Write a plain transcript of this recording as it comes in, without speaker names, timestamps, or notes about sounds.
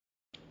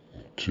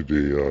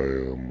Today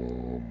I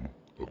am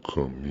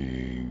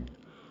accompanying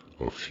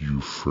a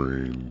few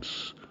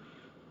friends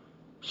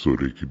so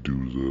they could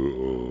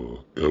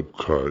do the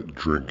Epcot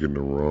drinking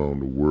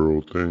around the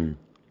world thing.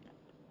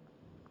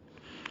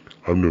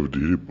 I've never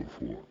did it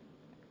before.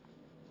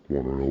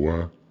 Wanna know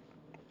why?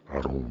 I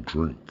don't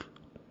drink.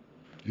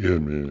 Yeah,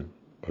 man,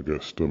 I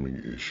got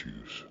stomach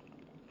issues.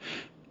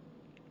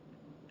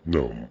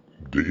 No,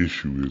 the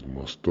issue is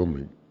my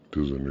stomach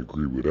doesn't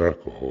agree with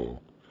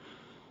alcohol.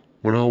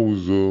 When I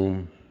was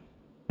old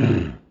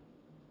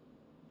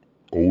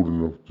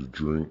enough to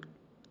drink,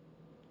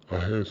 I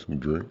had some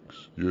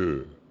drinks, yeah.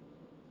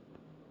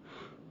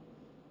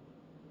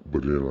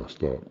 But then I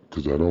stopped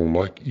because I don't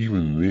like.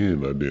 Even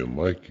then, I didn't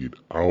like it.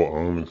 I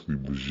honestly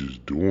was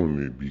just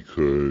doing it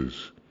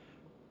because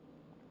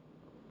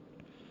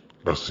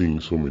I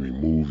seen so many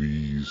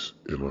movies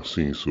and I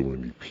seen so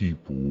many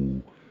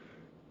people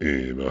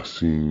and I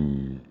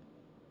seen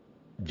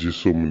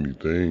just so many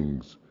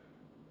things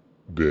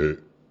that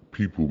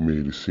people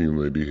made it seem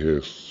like they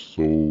had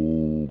so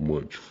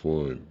much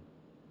fun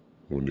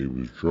when they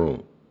was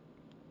drunk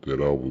that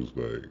I was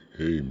like,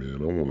 hey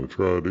man, I want to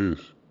try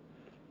this.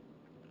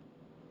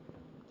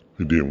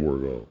 It didn't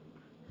work out.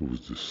 It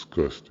was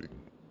disgusting.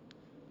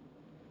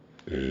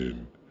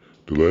 And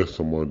the last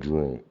time I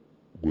drunk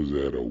was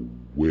at a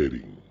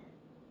wedding.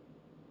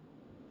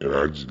 And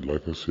I just,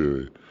 like I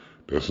said,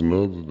 that's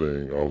another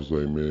thing. I was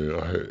like, man,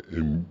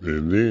 and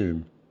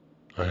then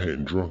I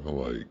hadn't drunk in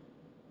like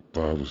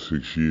 5 or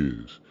 6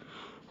 years.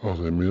 I was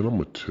like, man, I'm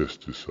gonna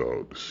test this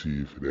out to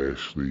see if it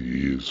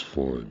actually is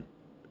fun.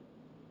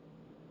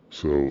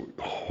 So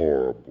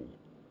horrible,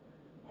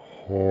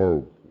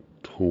 horrible,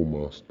 tore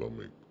my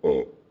stomach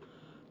up.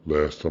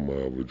 Last time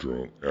I ever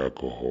drank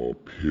alcohol,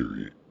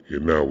 period.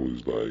 And that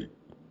was like,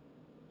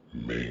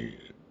 man,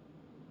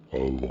 a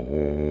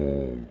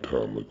long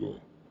time ago.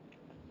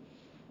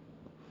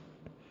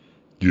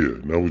 Yeah,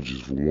 and that was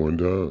just for one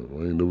time.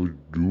 I ain't never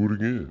do it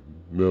again.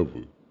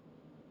 Never.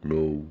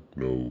 No,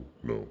 no,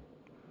 no.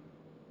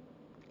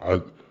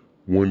 I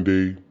one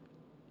day,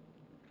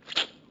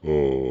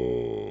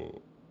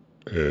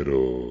 at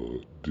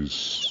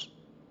this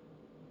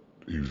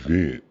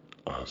event,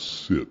 I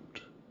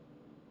sipped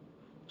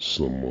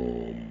some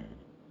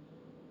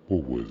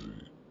what was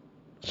it?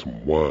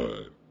 Some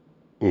wine.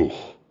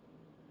 Ugh,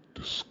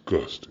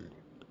 disgusting.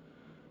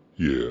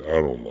 Yeah,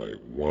 I don't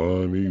like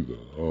wine either.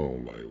 I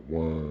don't like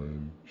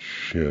wine,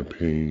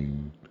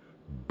 champagne,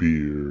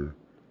 beer,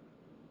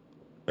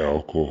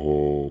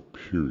 alcohol,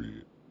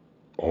 period.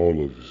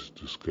 All of it's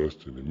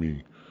disgusting to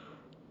me.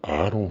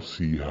 I don't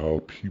see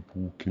how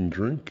people can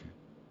drink it.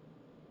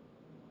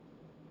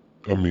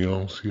 I mean, I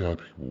don't see how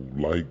people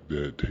like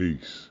that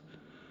taste.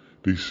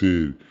 They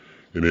said,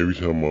 and every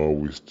time I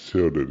always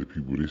tell that to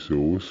people, they say,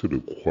 oh, it's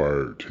an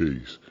acquired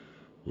taste.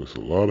 Well, it's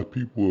a lot of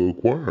people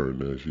acquiring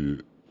that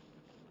shit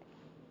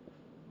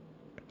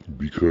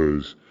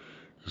because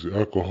it's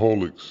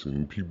alcoholics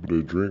and people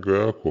that drink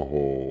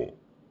alcohol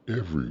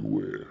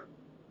everywhere.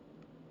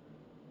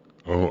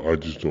 I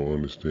just don't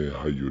understand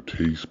how your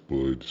taste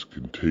buds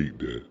can take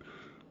that.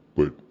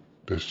 But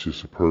that's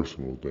just a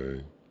personal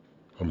thing.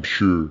 I'm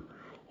sure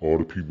all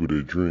the people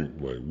that drink,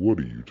 like, what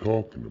are you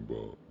talking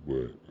about?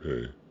 But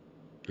hey,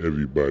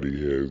 everybody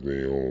has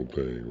their own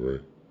thing,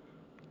 right?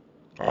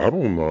 I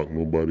don't knock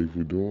nobody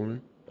for doing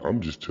it. I'm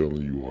just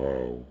telling you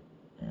how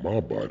my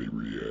body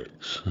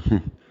reacts,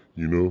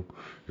 you know,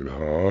 and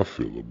how I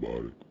feel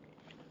about it.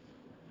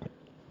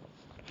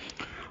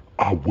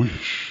 I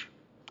wish,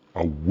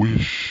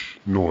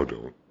 no, I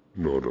don't.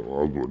 No, I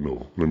don't.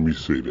 No, let me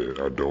say that.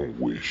 I don't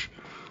wish.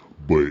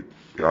 But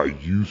I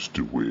used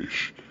to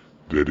wish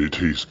that it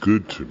tastes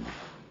good to me.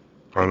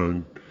 I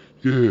done,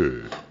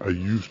 yeah, I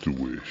used to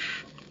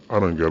wish. I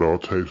done got all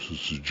types of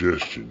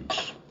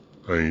suggestions.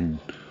 I ain't,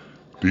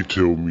 they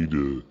tell me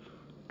to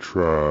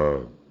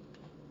try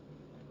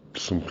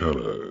some kind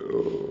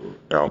of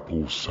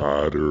apple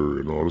cider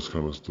and all this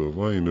kind of stuff.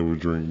 I ain't never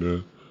drink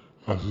that.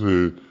 I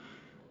said,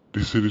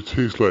 they said it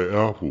tastes like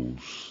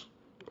apples.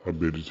 I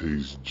bet it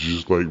tastes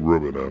just like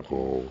rubbing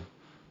alcohol,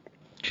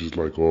 just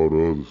like all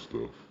the other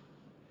stuff.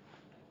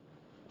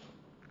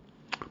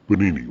 But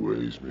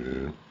anyways,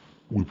 man,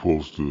 we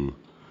supposed to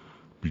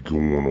be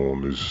going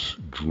on this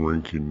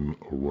drinking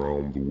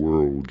around the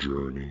world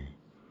journey.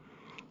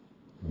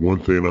 One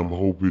thing I'm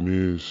hoping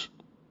is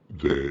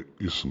that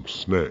it's some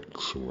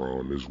snacks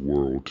around this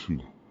world too.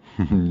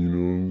 You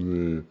know what I'm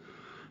saying?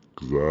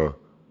 Cause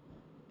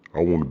I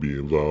want to be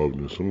involved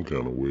in some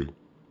kind of way.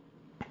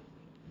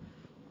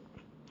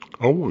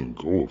 I wouldn't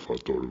go if I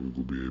thought it was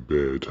gonna be a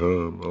bad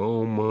time. I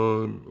don't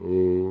mind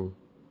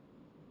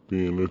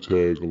being a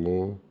tag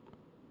along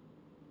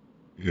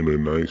in a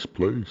nice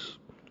place.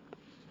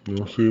 You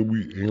know what I'm saying?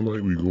 We ain't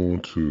like we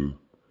going to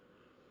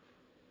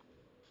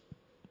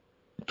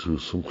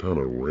some kind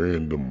of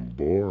random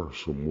bar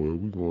somewhere.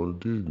 We going to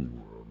Disney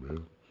World,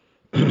 man.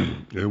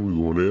 And we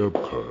going to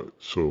Epcot.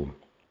 So,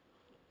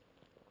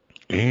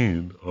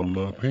 and I'm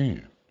not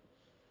paying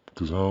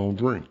because I don't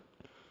drink.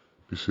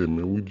 They said,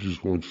 man, we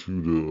just want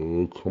you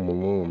to come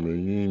along,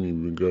 man. You ain't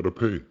even gotta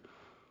pay.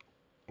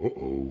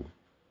 Uh-oh,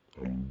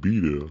 I'm gonna be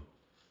there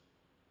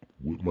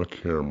with my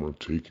camera,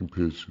 taking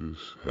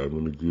pictures,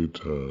 having a good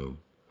time.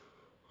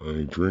 I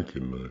ain't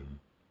drinking nothing,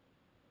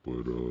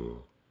 but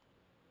I'm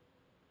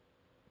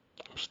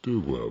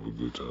still gonna have a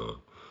good time.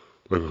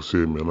 Like I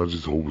said, man, I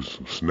just hope there's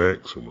some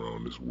snacks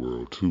around this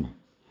world too.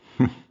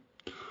 I'm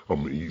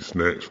gonna eat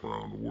snacks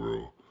around the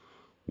world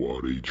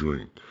while they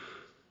drink.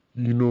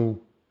 You know,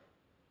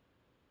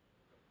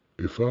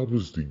 if I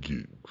was to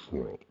get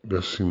drunk,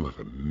 that seemed like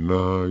a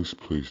nice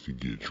place to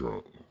get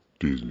drunk.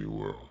 Disney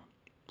World,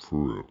 for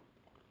real.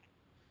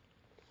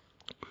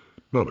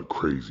 Not a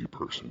crazy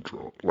person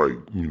drunk, like,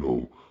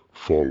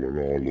 falling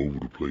all over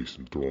the place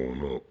and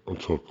throwing up. I'm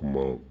talking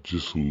about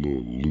just a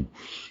little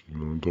loose. You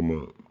know what I'm talking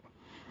about?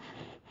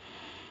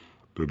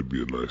 That'd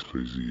be a nice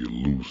place to get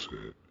loose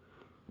at.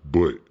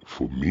 But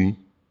for me,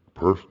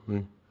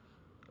 personally,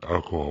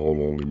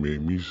 alcohol only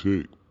made me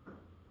sick.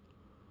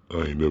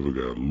 I ain't never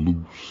got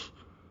loose.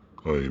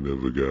 I ain't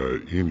never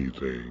got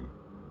anything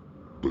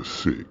but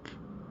sick.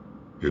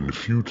 And the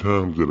few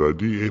times that I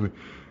did, and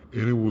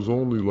it was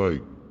only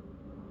like,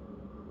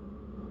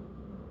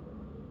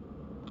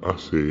 I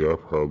say I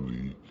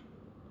probably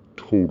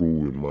total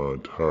in my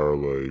entire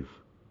life,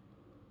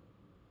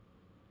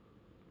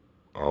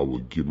 I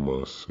would give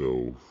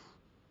myself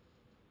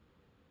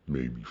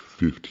maybe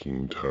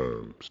 15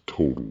 times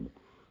total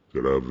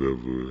that I've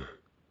ever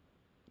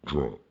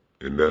drunk.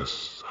 And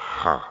that's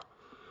high.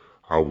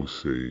 I would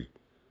say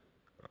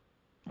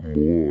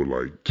more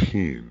like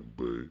 10,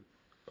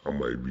 but I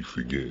might be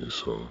forgetting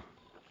some.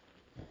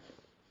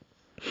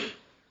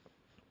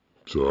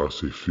 So I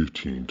say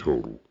 15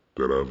 total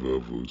that I've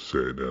ever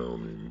sat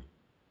down and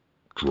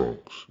drunk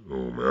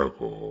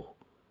alcohol.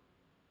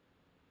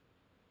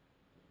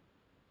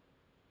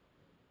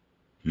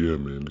 Yeah,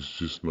 man, it's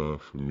just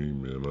not for me,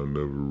 man. I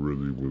never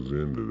really was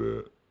into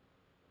that.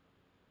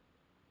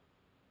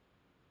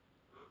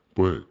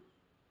 But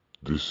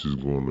this is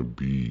gonna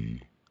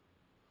be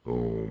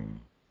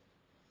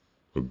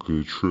a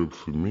good trip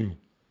for me.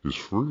 It's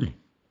free.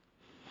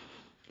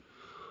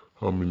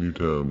 How many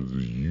times do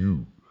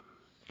you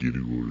get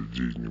to go to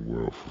Disney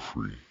World for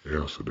free?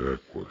 Answer that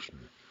question.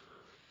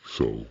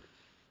 So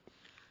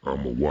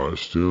I'ma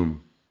watch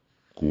them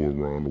go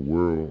around the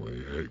world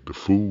and act the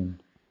fool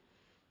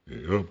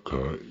in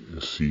Epcot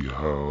and see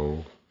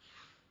how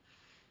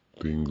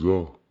things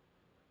are.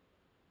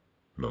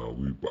 Now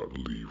we about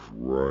to leave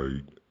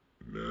right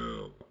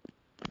now.